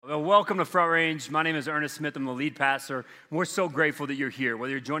welcome to Front Range. My name is Ernest Smith. I'm the lead pastor. And we're so grateful that you're here.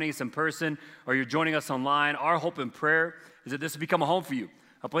 Whether you're joining us in person or you're joining us online, our hope and prayer is that this will become a home for you,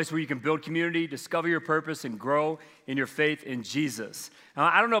 a place where you can build community, discover your purpose, and grow in your faith in Jesus. Now,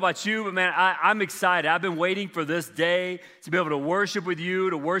 I don't know about you, but man, I'm excited. I've been waiting for this day to be able to worship with you,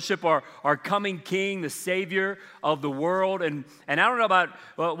 to worship our coming King, the Savior of the world. And I don't know about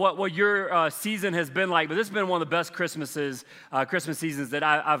what your season has been like, but this has been one of the best Christmas seasons that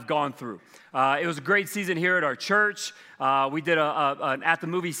I've gone through. It was a great season here at our church. We did an At the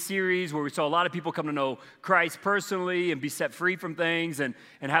Movie series where we saw a lot of people come to know Christ personally and be set free from things and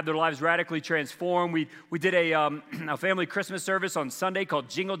have their lives radically transformed. We did a family Christmas service on Sunday called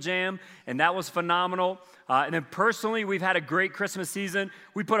Jingle Jam, and that was phenomenal. And then personally, we've had a great Christmas season.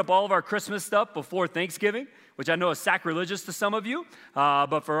 We put up all of our Christmas stuff before Thanksgiving, which I know is sacrilegious to some of you,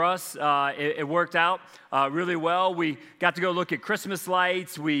 but for us, it worked out really well. We got to go look at Christmas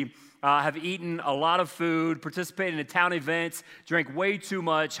lights. We have eaten a lot of food, participated in town events, drank way too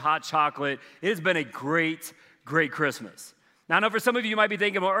much hot chocolate. It has been a great, great Christmas. Now, I know for some of you might be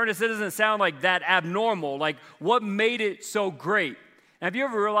thinking, well, Ernest, it doesn't sound like that abnormal. Like, what made it so great? And have you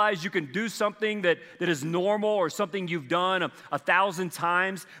ever realized you can do something that is normal or something you've done 1,000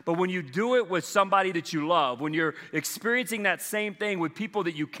 times, but when you do it with somebody that you love, when you're experiencing that same thing with people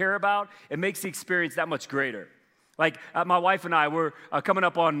that you care about, it makes the experience that much greater. Like my wife and I, we're coming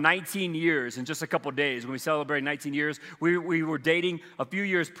up on 19 years in just a couple days. When we celebrate 19 years, we were dating a few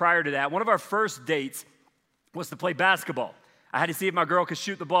years prior to that. One of our first dates was to play basketball. I had to see if my girl could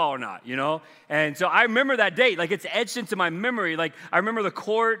shoot the ball or not, you know? And so I remember that date. Like, it's etched into my memory. Like, I remember the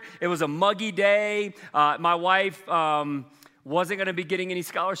court. It was a muggy day. My wife wasn't going to be getting any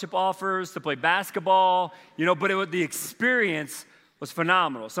scholarship offers to play basketball, you know, but the experience was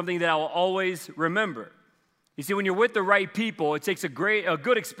phenomenal, something that I will always remember. You see, when you're with the right people, it takes a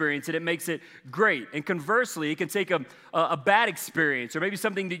good experience and it makes it great. And conversely, it can take a bad experience or maybe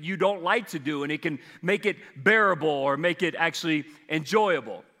something that you don't like to do, and it can make it bearable or make it actually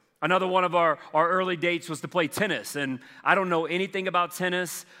enjoyable. Another one of our early dates was to play tennis, and I don't know anything about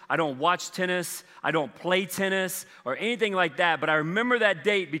tennis. I don't watch tennis. I don't play tennis or anything like that, but I remember that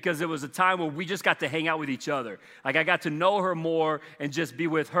date because it was a time where we just got to hang out with each other. Like, I got to know her more and just be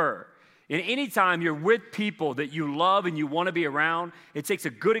with her. And anytime you're with people that you love and you want to be around, it takes a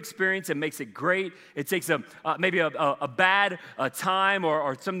good experience and makes it great. It takes maybe a bad time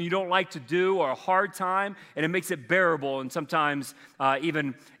or something you don't like to do or a hard time, and it makes it bearable and sometimes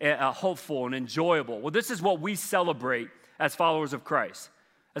even hopeful and enjoyable. Well, this is what we celebrate as followers of Christ.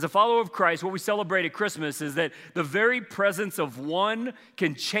 As a follower of Christ, what we celebrate at Christmas is that the very presence of one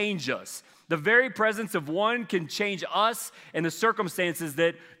can change us. The very presence of one can change us and the circumstances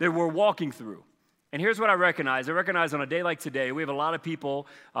that we're walking through. And here's what I recognize. I recognize on a day like today, we have a lot of people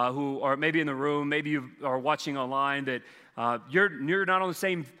who are maybe in the room, maybe you are watching online, that you're not on the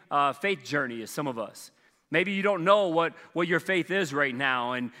same faith journey as some of us. Maybe you don't know what your faith is right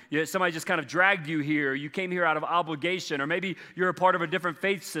now, and somebody just kind of dragged you here. You came here out of obligation, or maybe you're a part of a different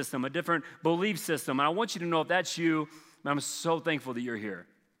faith system, a different belief system. And I want you to know if that's you, I'm so thankful that you're here.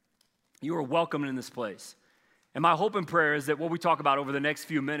 You are welcome in this place. And my hope and prayer is that what we talk about over the next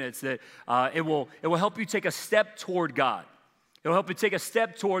few minutes, that it will help you take a step toward God. It will help you take a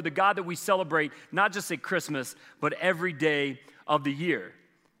step toward the God that we celebrate, not just at Christmas, but every day of the year.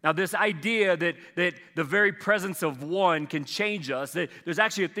 Now, this idea that the very presence of one can change us, that there's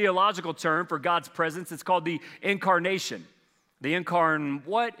actually a theological term for God's presence. It's called the incarnation.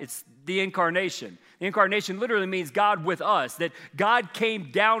 It's the incarnation. The incarnation literally means God with us, that God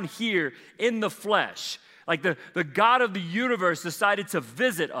came down here in the flesh. Like the God of the universe decided to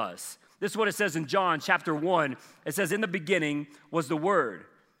visit us. This is what it says in John chapter 1. It says, "In the beginning was the Word,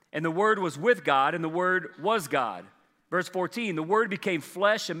 and the Word was with God, and the Word was God." Verse 14, "The Word became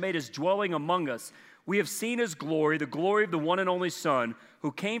flesh and made his dwelling among us. We have seen his glory, the glory of the one and only Son,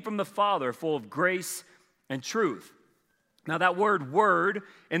 who came from the Father, full of grace and truth." Now, that word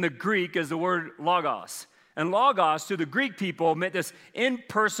in the Greek is the word logos. And logos to the Greek people meant this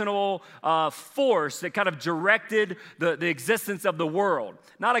impersonal force that kind of directed the existence of the world.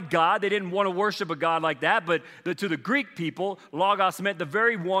 Not a God. They didn't want to worship a God like that, but to the Greek people, logos meant the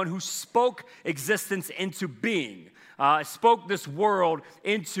very one who spoke existence into being. Spoke this world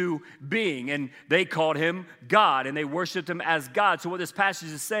into being, and they called him God, and they worshiped him as God. So what this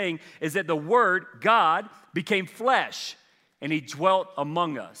passage is saying is that the Word, God, became flesh, and he dwelt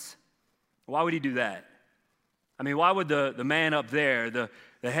among us. Why would he do that? I mean, why would the man up there, the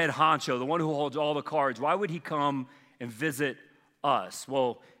head honcho, the one who holds all the cards, why would he come and visit us?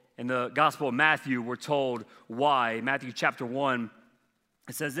 Well, in the Gospel of Matthew, we're told why. Matthew chapter 1,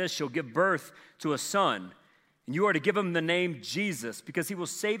 It says this, she'll give birth to a son, and you are to give him the name Jesus, because he will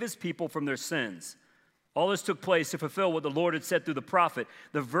save his people from their sins. All this took place to fulfill what the Lord had said through the prophet.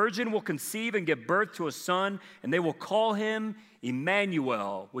 The virgin will conceive and give birth to a son, and they will call him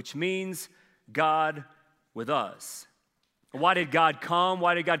Emmanuel, which means God with us. Why did God come?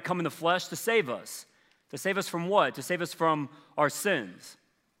 Why did God come in the flesh? To save us. To save us from what? To save us from our sins.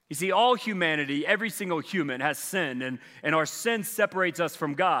 You see, all humanity, every single human has sinned, and our sin separates us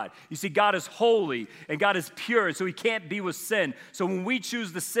from God. You see, God is holy, and God is pure, so he can't be with sin. So when we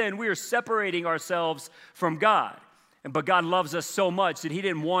choose to sin, we are separating ourselves from God. But God loves us so much that he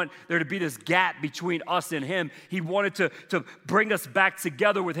didn't want there to be this gap between us and him. He wanted to bring us back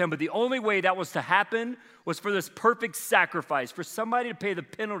together with him. But the only way that was to happen was for this perfect sacrifice, for somebody to pay the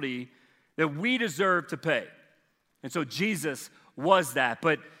penalty that we deserve to pay. And so Jesus was that.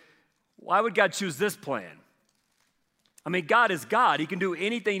 But why would God choose this plan? I mean, God is God. He can do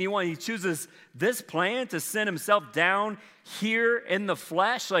anything he wants. He chooses this plan to send himself down here in the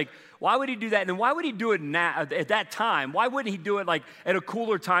flesh. Like, why would he do that? And why would he do it now at that time? Why wouldn't he do it like at a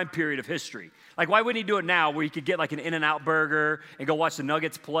cooler time period of history? Like, why wouldn't he do it now where you could get like an In-N-Out burger and go watch the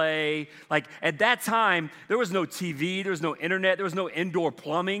Nuggets play? Like, at that time, there was no TV, there was no internet, there was no indoor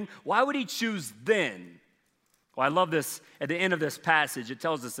plumbing. Why would he choose then? Well, I love this. At the end of this passage, it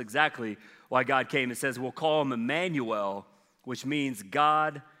tells us exactly why God came. It says, we'll call him Emmanuel, which means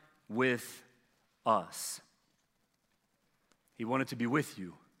God with us. He wanted to be with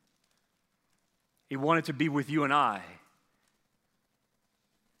you. He wanted to be with you and I.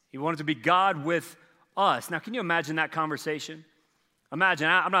 He wanted to be God with us. Now, can you imagine that conversation? Imagine,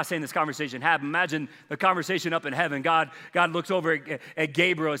 I'm not saying this conversation happened. Imagine the conversation up in heaven. God looks over at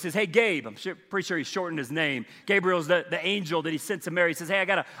Gabriel and says, hey, Gabe. I'm pretty sure he shortened his name. Gabriel's the angel that he sent to Mary. He says, hey,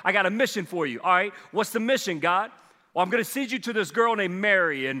 I got a mission for you. All right, what's the mission, God? Well, I'm going to send you to this girl named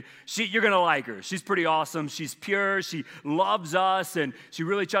Mary, and you're going to like her. She's pretty awesome. She's pure. She loves us, and she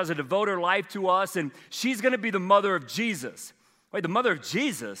really tries to devote her life to us, and she's going to be the mother of Jesus. Wait, the mother of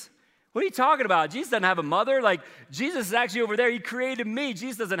Jesus? What are you talking about? Jesus doesn't have a mother. Like, Jesus is actually over there. He created me.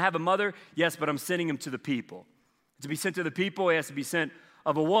 Jesus doesn't have a mother. Yes, but I'm sending him to the people. To be sent to the people, he has to be sent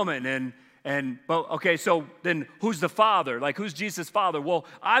of a woman. But okay, so then who's the father? Like, who's Jesus' father? Well,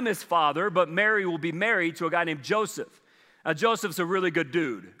 I'm his father, but Mary will be married to a guy named Joseph. Now, Joseph's a really good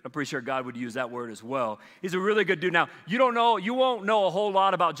dude. I'm pretty sure God would use that word as well. He's a really good dude. Now, you won't know a whole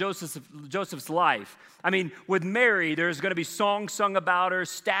lot about Joseph's life. I mean, with Mary, there's going to be songs sung about her,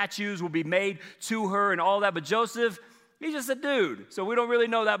 statues will be made to her and all that. But Joseph, he's just a dude. So we don't really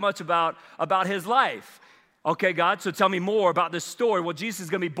know that much about his life. Okay, God, so tell me more about this story. Well, Jesus is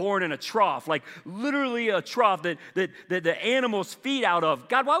going to be born in a trough, like literally a trough that the animals feed out of.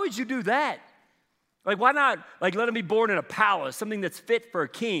 God, why would you do that? Like, why not, like, let him be born in a palace, something that's fit for a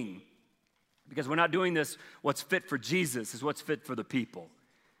king? Because we're not doing this, what's fit for Jesus is what's fit for the people.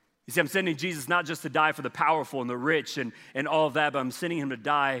 You see, I'm sending Jesus not just to die for the powerful and the rich and all of that, but I'm sending him to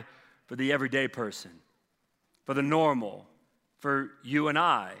die for the everyday person, for the normal, for you and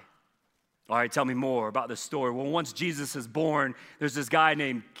I. All right, tell me more about this story. Well, once Jesus is born, there's this guy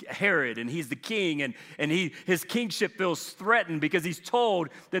named Herod, and he's the king, and his kingship feels threatened because he's told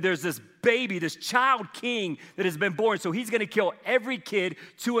that there's this baby, this child king that has been born. So he's going to kill every kid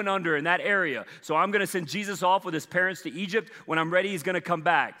 2 and under in that area. So I'm going to send Jesus off with his parents to Egypt. When I'm ready, he's going to come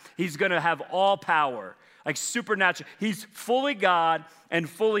back. He's going to have all power. Like supernatural. He's fully God and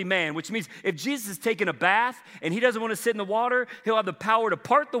fully man, which means if Jesus is taking a bath and he doesn't want to sit in the water, he'll have the power to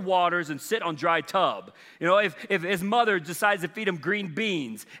part the waters and sit on dry tub. You know, if his mother decides to feed him green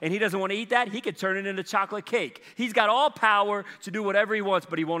beans and he doesn't want to eat that, he could turn it into chocolate cake. He's got all power to do whatever he wants,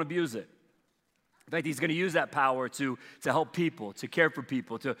 but he won't abuse it. In fact, he's going to use that power to help people, to care for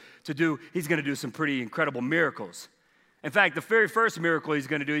people, he's going to do some pretty incredible miracles. In fact, the very first miracle he's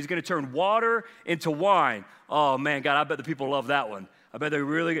going to do, he's going to turn water into wine. Oh, man, God, I bet the people love that one. I bet they're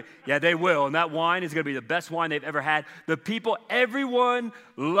really, yeah, they will. And that wine is going to be the best wine they've ever had. The people, everyone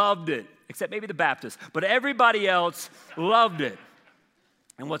loved it, except maybe the Baptists. But everybody else loved it.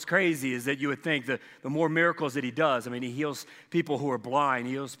 And what's crazy is that you would think that the more miracles that he does, I mean, he heals people who are blind.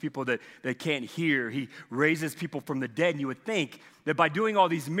 He heals people that can't hear. He raises people from the dead. And you would think that by doing all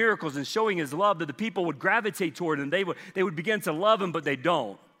these miracles and showing his love, that the people would gravitate toward him. They would begin to love him, but they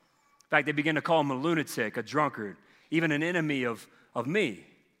don't. In fact, they begin to call him a lunatic, a drunkard, even an enemy of me.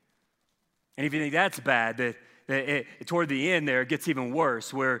 And if you think that's bad, that toward the end there, it gets even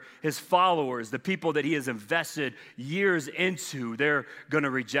worse, where his followers, the people that he has invested years into, they're going to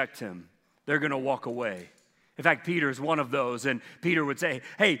reject him. They're going to walk away. In fact, Peter is one of those, and Peter would say,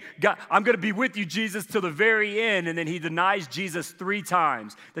 hey, God, I'm going to be with you, Jesus, till the very end, and then he denies Jesus 3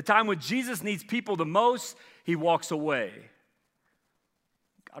 times. The time when Jesus needs people the most, he walks away.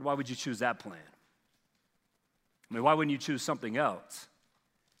 God, why would you choose that plan? I mean, why wouldn't you choose something else?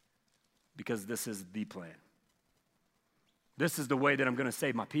 Because this is the plan. This is the way that I'm going to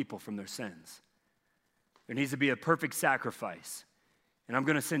save my people from their sins. There needs to be a perfect sacrifice. And I'm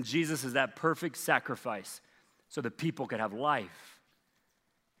going to send Jesus as that perfect sacrifice so that people could have life.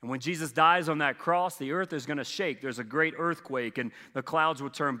 And when Jesus dies on that cross, the earth is going to shake. There's a great earthquake, and the clouds will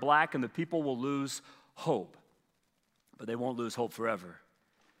turn black, and the people will lose hope. But they won't lose hope forever.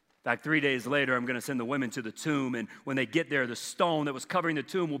 In fact, 3 days later, I'm going to send the women to the tomb, and when they get there, the stone that was covering the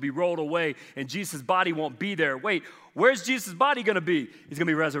tomb will be rolled away, and Jesus' body won't be there. Wait, where's Jesus' body going to be? He's going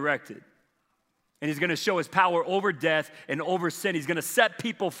to be resurrected. And he's going to show his power over death and over sin. He's going to set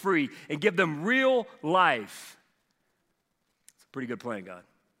people free and give them real life. It's a pretty good plan, God.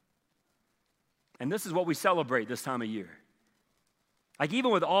 And this is what we celebrate this time of year. Like,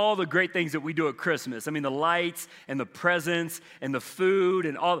 even with all the great things that we do at Christmas, I mean, the lights and the presents and the food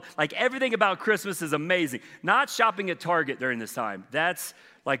and all, like, everything about Christmas is amazing. Not shopping at Target during this time. That's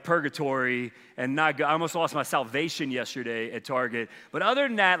like purgatory and not good. I almost lost my salvation yesterday at Target. But other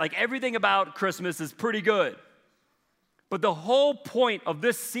than that, like, everything about Christmas is pretty good. But the whole point of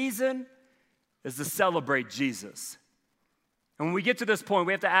this season is to celebrate Jesus. And when we get to this point,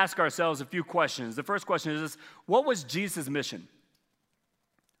 we have to ask ourselves a few questions. The first question is this: what was Jesus' mission?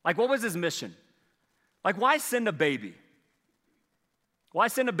 Like, what was his mission? Like, why send a baby? Why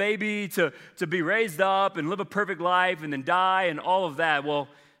send a baby to be raised up and live a perfect life and then die and all of that? Well,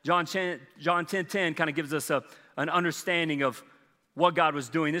 John 10:10 kind of gives us an understanding of what God was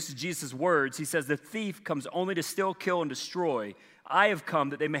doing. This is Jesus' words. He says, the thief comes only to steal, kill, and destroy. I have come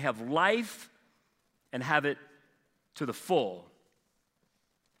that they may have life and have it to the full.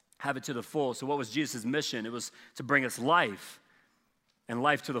 Have it to the full. So what was Jesus' mission? It was to bring us life. And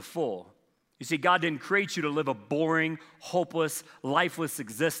life to the full. You see, God didn't create you to live a boring, hopeless, lifeless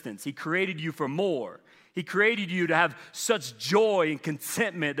existence. He created you for more. He created you to have such joy and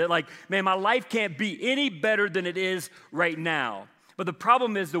contentment that, like, man, my life can't be any better than it is right now. But the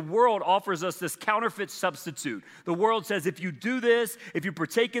problem is the world offers us this counterfeit substitute. The world says, if you do this, if you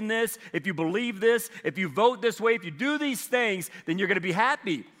partake in this, if you believe this, if you vote this way, if you do these things, then you're going to be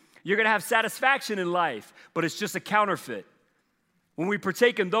happy. You're going to have satisfaction in life. But it's just a counterfeit. When we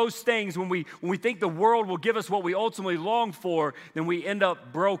partake in those things, when we think the world will give us what we ultimately long for, then we end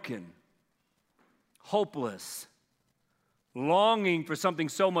up broken, hopeless, longing for something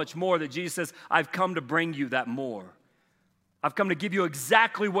so much more that Jesus says, I've come to bring you that more. I've come to give you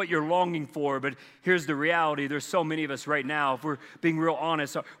exactly what you're longing for. But here's the reality. There's so many of us right now, if we're being real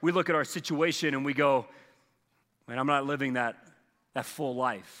honest, we look at our situation and we go, man, I'm not living that full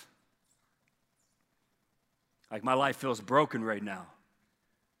life. Like, my life feels broken right now,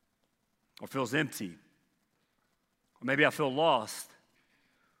 or feels empty, or maybe I feel lost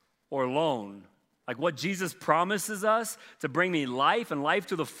or alone. Like, what Jesus promises us to bring me life and life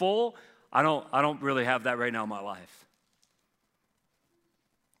to the full, I don't really have that right now in my life.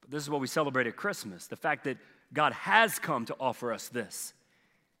 But this is what we celebrate at Christmas, the fact that God has come to offer us this,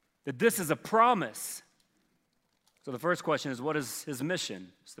 that this is a promise. So the first question is, what is his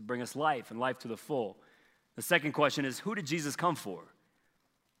mission? It's to bring us life and life to the full. The second question is, who did Jesus come for?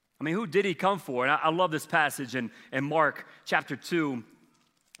 I mean, who did he come for? And I love this passage in Mark chapter 2.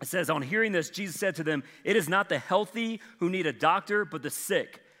 It says, on hearing this, Jesus said to them, it is not the healthy who need a doctor, but the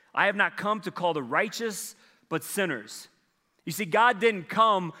sick. I have not come to call the righteous, but sinners. You see, God didn't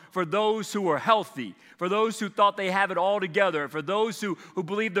come for those who are healthy, for those who thought they have it all together, for those who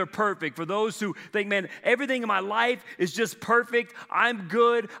believe they're perfect, for those who think, man, everything in my life is just perfect. I'm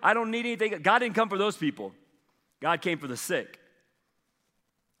good. I don't need anything. God didn't come for those people. God came for the sick.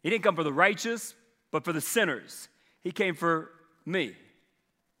 He didn't come for the righteous, but for the sinners. He came for me.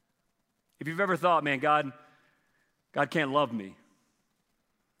 If you've ever thought, man, God can't love me,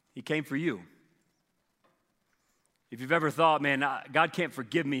 he came for you. If you've ever thought, man, God can't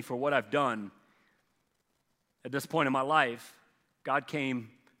forgive me for what I've done at this point in my life, God came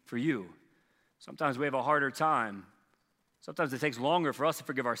for you. Sometimes we have a harder time. Sometimes it takes longer for us to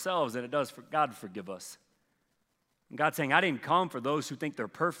forgive ourselves than it does for God to forgive us. And God's saying, I didn't come for those who think they're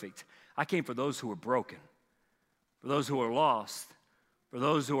perfect. I came for those who are broken, for those who are lost, for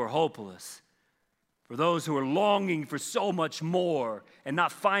those who are hopeless, for those who are longing for so much more and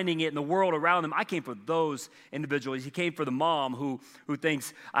not finding it in the world around them. I came for those individuals. He came for the mom who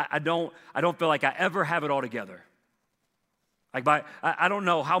thinks, I don't feel like I ever have it all together. I don't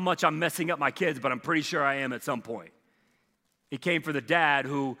know how much I'm messing up my kids, but I'm pretty sure I am at some point. He came for the dad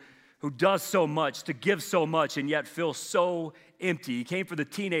who does so much, to give so much, and yet feels so empty. He came for the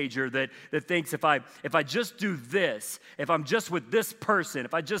teenager that thinks if I just do this, if I'm just with this person,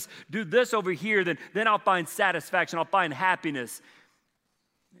 if I just do this over here, then I'll find satisfaction, I'll find happiness.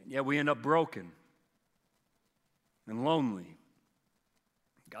 And yet we end up broken and lonely.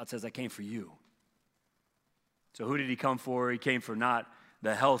 God says, I came for you. So who did he come for? He came for not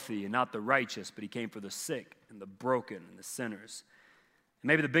the healthy and not the righteous, but he came for the sick and the broken and the sinners. And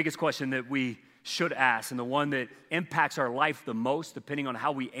maybe the biggest question that we should ask, and the one that impacts our life the most, depending on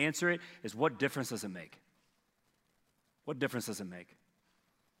how we answer it, is what difference does it make? What difference does it make?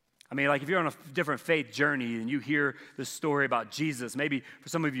 I mean, like if you're on a different faith journey and you hear the story about Jesus, maybe for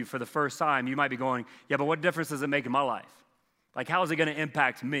some of you for the first time, you might be going, yeah, but what difference does it make in my life? Like, how is it going to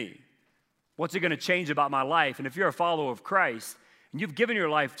impact me? What's it going to change about my life? And if you're a follower of Christ, and you've given your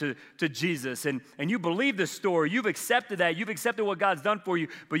life to Jesus, and you believe this story, you've accepted that, you've accepted what God's done for you,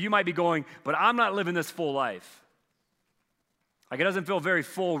 but you might be going, but I'm not living this full life. Like, it doesn't feel very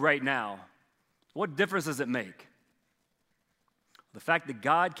full right now. What difference does it make? The fact that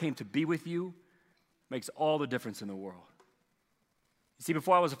God came to be with you makes all the difference in the world. You see,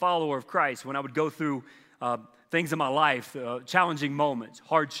 before I was a follower of Christ, when I would go through things in my life, challenging moments,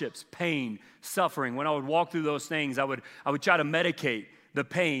 hardships, pain, suffering, when I would walk through those things, I would try to medicate the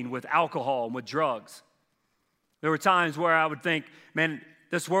pain with alcohol and with drugs. There were times where I would think, man,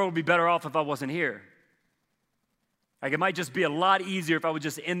 this world would be better off if I wasn't here. Like, it might just be a lot easier if I would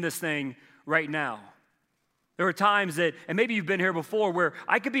just end this thing right now. There were times that, and maybe you've been here before, where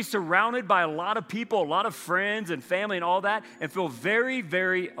I could be surrounded by a lot of people, a lot of friends and family and all that, and feel very,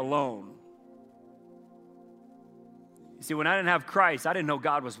 very alone. You see, when I didn't have Christ, I didn't know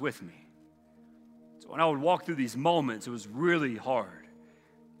God was with me. So when I would walk through these moments, it was really hard.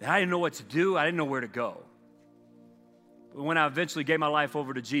 And I didn't know what to do. I didn't know where to go. But when I eventually gave my life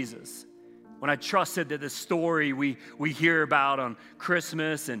over to Jesus, when I trusted that the story we hear about on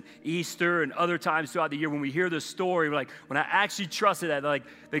Christmas and Easter and other times throughout the year, when we hear this story, when I actually trusted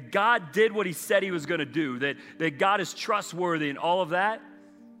that God did what he said he was going to do, that God is trustworthy and all of that,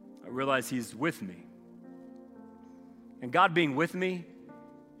 I realized he's with me. And God being with me,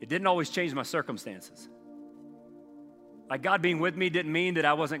 it didn't always change my circumstances. Like, God being with me didn't mean that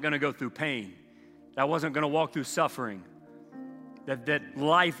I wasn't going to go through pain, that I wasn't going to walk through suffering, that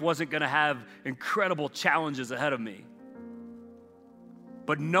life wasn't going to have incredible challenges ahead of me.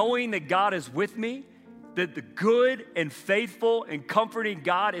 But knowing that God is with me, that the good and faithful and comforting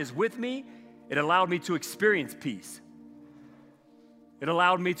God is with me, it allowed me to experience peace. It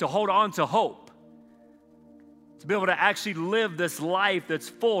allowed me to hold on to hope, to be able to actually live this life that's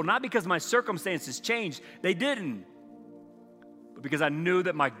full, not because my circumstances changed, they didn't, but because I knew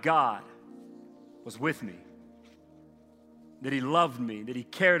that my God was with me, that he loved me, that he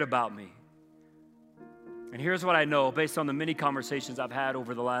cared about me. And here's what I know based on the many conversations I've had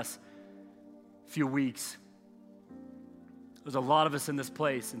over the last few weeks. There's a lot of us in this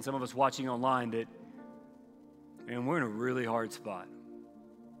place and some of us watching online that, and we're in a really hard spot.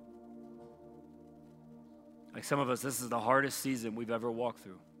 Like, some of us, this is the hardest season we've ever walked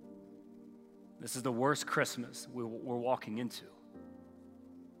through. This is the worst Christmas we're walking into.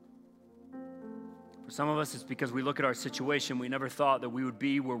 For some of us, it's because we look at our situation, we never thought that we would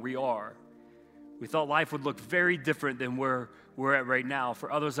be where we are. We thought life would look very different than where we're at right now. For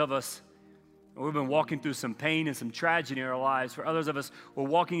others of us, we've been walking through some pain and some tragedy in our lives. For others of us, we're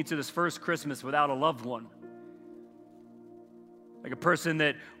walking into this first Christmas without a loved one. Like a person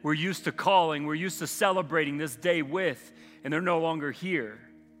that we're used to calling, we're used to celebrating this day with, and they're no longer here.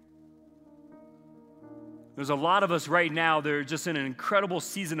 There's a lot of us right now that are just in an incredible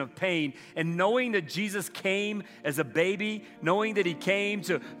season of pain, and knowing that Jesus came as a baby, knowing that he came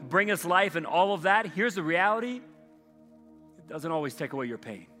to bring us life and all of that, here's the reality: it doesn't always take away your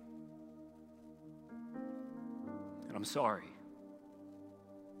pain. And I'm sorry.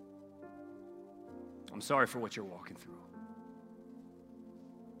 I'm sorry for what you're walking through.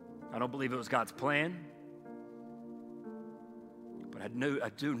 I don't believe it was God's plan, but I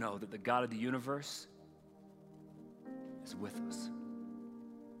do know that the God of the universe is with us,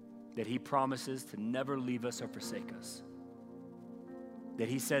 that he promises to never leave us or forsake us, that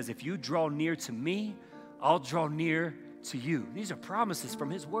he says, if you draw near to me, I'll draw near to you. These are promises from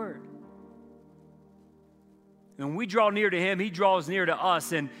his word. And when we draw near to him, he draws near to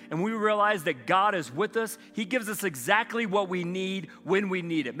us. And we realize that God is with us. He gives us exactly what we need when we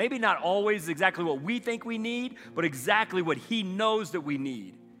need it. Maybe not always exactly what we think we need, but exactly what he knows that we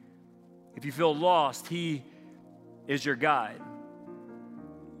need. If you feel lost, he is your guide.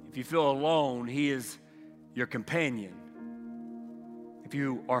 If you feel alone, he is your companion. If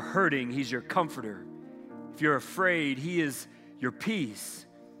you are hurting, he's your comforter. If you're afraid, he is your peace.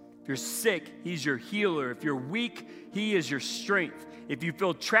 If you're sick, he's your healer. If you're weak, he is your strength. If you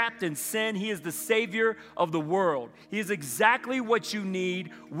feel trapped in sin, he is the Savior of the world. He is exactly what you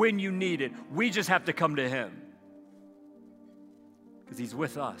need when you need it. We just have to come to him because he's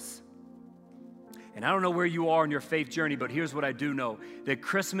with us. And I don't know where you are in your faith journey, but here's what I do know. That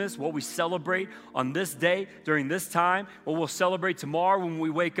Christmas, what we celebrate on this day, during this time, what we'll celebrate tomorrow when we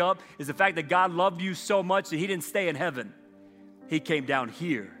wake up, is the fact that God loved you so much that he didn't stay in heaven. He came down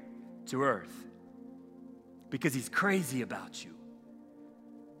here to earth because he's crazy about you.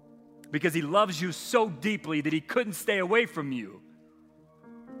 Because he loves you so deeply that he couldn't stay away from you.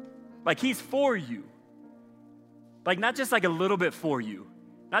 Like he's for you. Like not just like a little bit for you.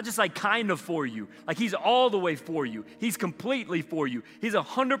 Not just like kind of for you. Like he's all the way for you. He's completely for you. He's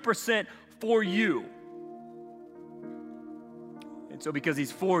 100% for you. And so because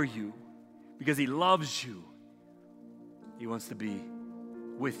he's for you, because he loves you, he wants to be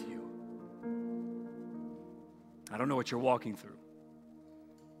with you. I don't know what you're walking through.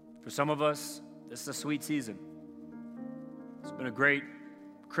 For some of us, this is a sweet season. It's been a great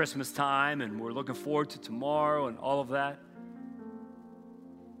Christmas time, and we're looking forward to tomorrow and all of that.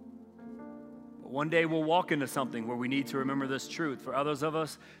 But one day we'll walk into something where we need to remember this truth. For others of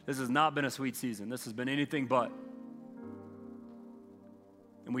us, this has not been a sweet season. This has been anything but.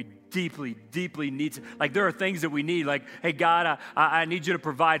 And we deeply, deeply need to, like there are things that we need, like, hey, God, I need you to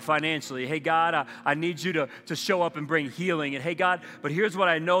provide financially. Hey, God, I need you to show up and bring healing. And hey, God, but here's what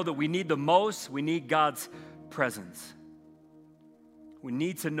I know that we need the most. We need God's presence. We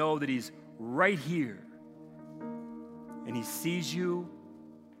need to know that he's right here. And he sees you.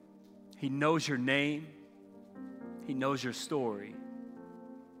 He knows your name. He knows your story.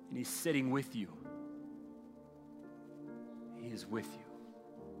 And he's sitting with you. He is with you.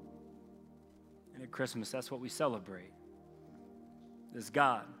 And at Christmas, that's what we celebrate. This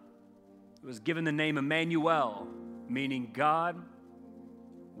God who was given the name Emmanuel, meaning God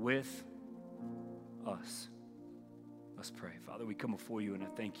with us. Let's pray. Father, we come before you, and I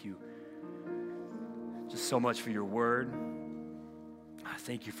thank you just so much for your word. I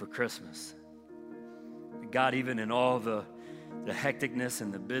thank you for Christmas. God, even in all the hecticness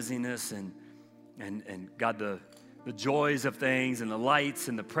and the busyness and God, the joys of things and the lights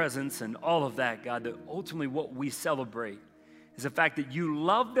and the presents and all of that, God, that ultimately what we celebrate is the fact that you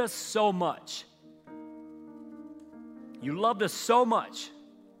loved us so much. You loved us so much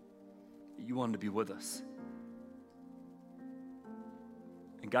that you wanted to be with us.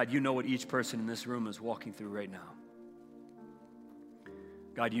 And God, you know what each person in this room is walking through right now.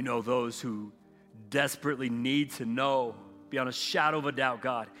 God, you know those who desperately need to know beyond a shadow of a doubt,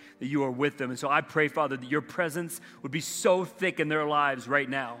 God, that you are with them. And so I pray, Father, that your presence would be so thick in their lives right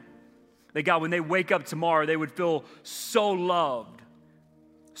now. That, God, when they wake up tomorrow, they would feel so loved,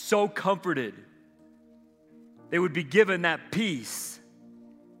 so comforted. They would be given that peace.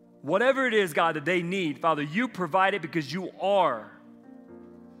 Whatever it is, God, that they need, Father, you provide it because you are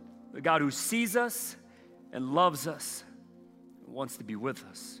the God who sees us and loves us and wants to be with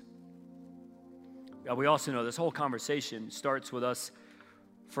us. God, we also know this whole conversation starts with us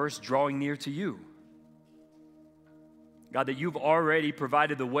first drawing near to you. God, that you've already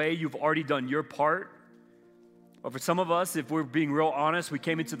provided the way, you've already done your part. But for some of us, if we're being real honest, we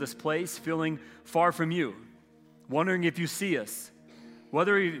came into this place feeling far from you, wondering if you see us,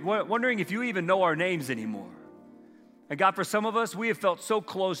 wondering if you even know our names anymore. And God, for some of us, we have felt so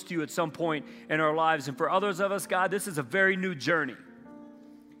close to you at some point in our lives. And for others of us, God, this is a very new journey.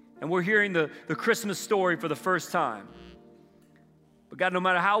 And we're hearing the Christmas story for the first time. But God, no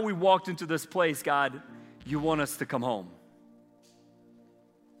matter how we walked into this place, God, you want us to come home.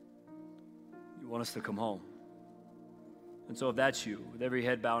 You want us to come home. And so if that's you, with every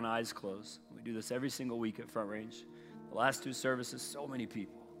head bowed and eyes closed, we do this every single week at Front Range. The last two services, so many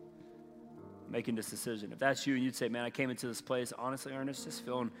people making this decision. If that's you and you'd say, man, I came into this place, honestly, Ernest, just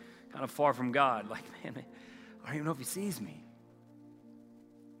feeling kind of far from God. Like, man, I don't even know if he sees me.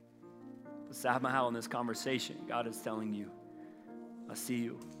 Somehow in this conversation, God is telling you, I see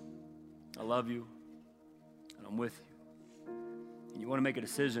you, I love you, and I'm with you. And you want to make a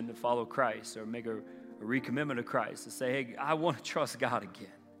decision to follow Christ or make a recommitment to Christ, to say, hey, I want to trust God again.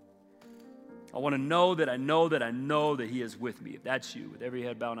 I want to know that I know that I know that he is with me. If that's you, with every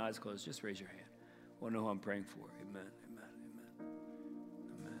head bowed and eyes closed, just raise your hand. I want to know who I'm praying for. Amen, amen, amen,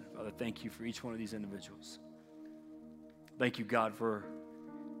 amen. Father, thank you for each one of these individuals. Thank you, God, for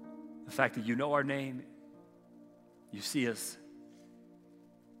the fact that you know our name You see us.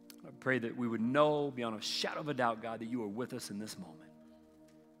 I pray that we would know beyond a shadow of a doubt, God, that you are with us in this moment.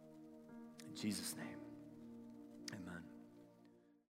 In Jesus' name.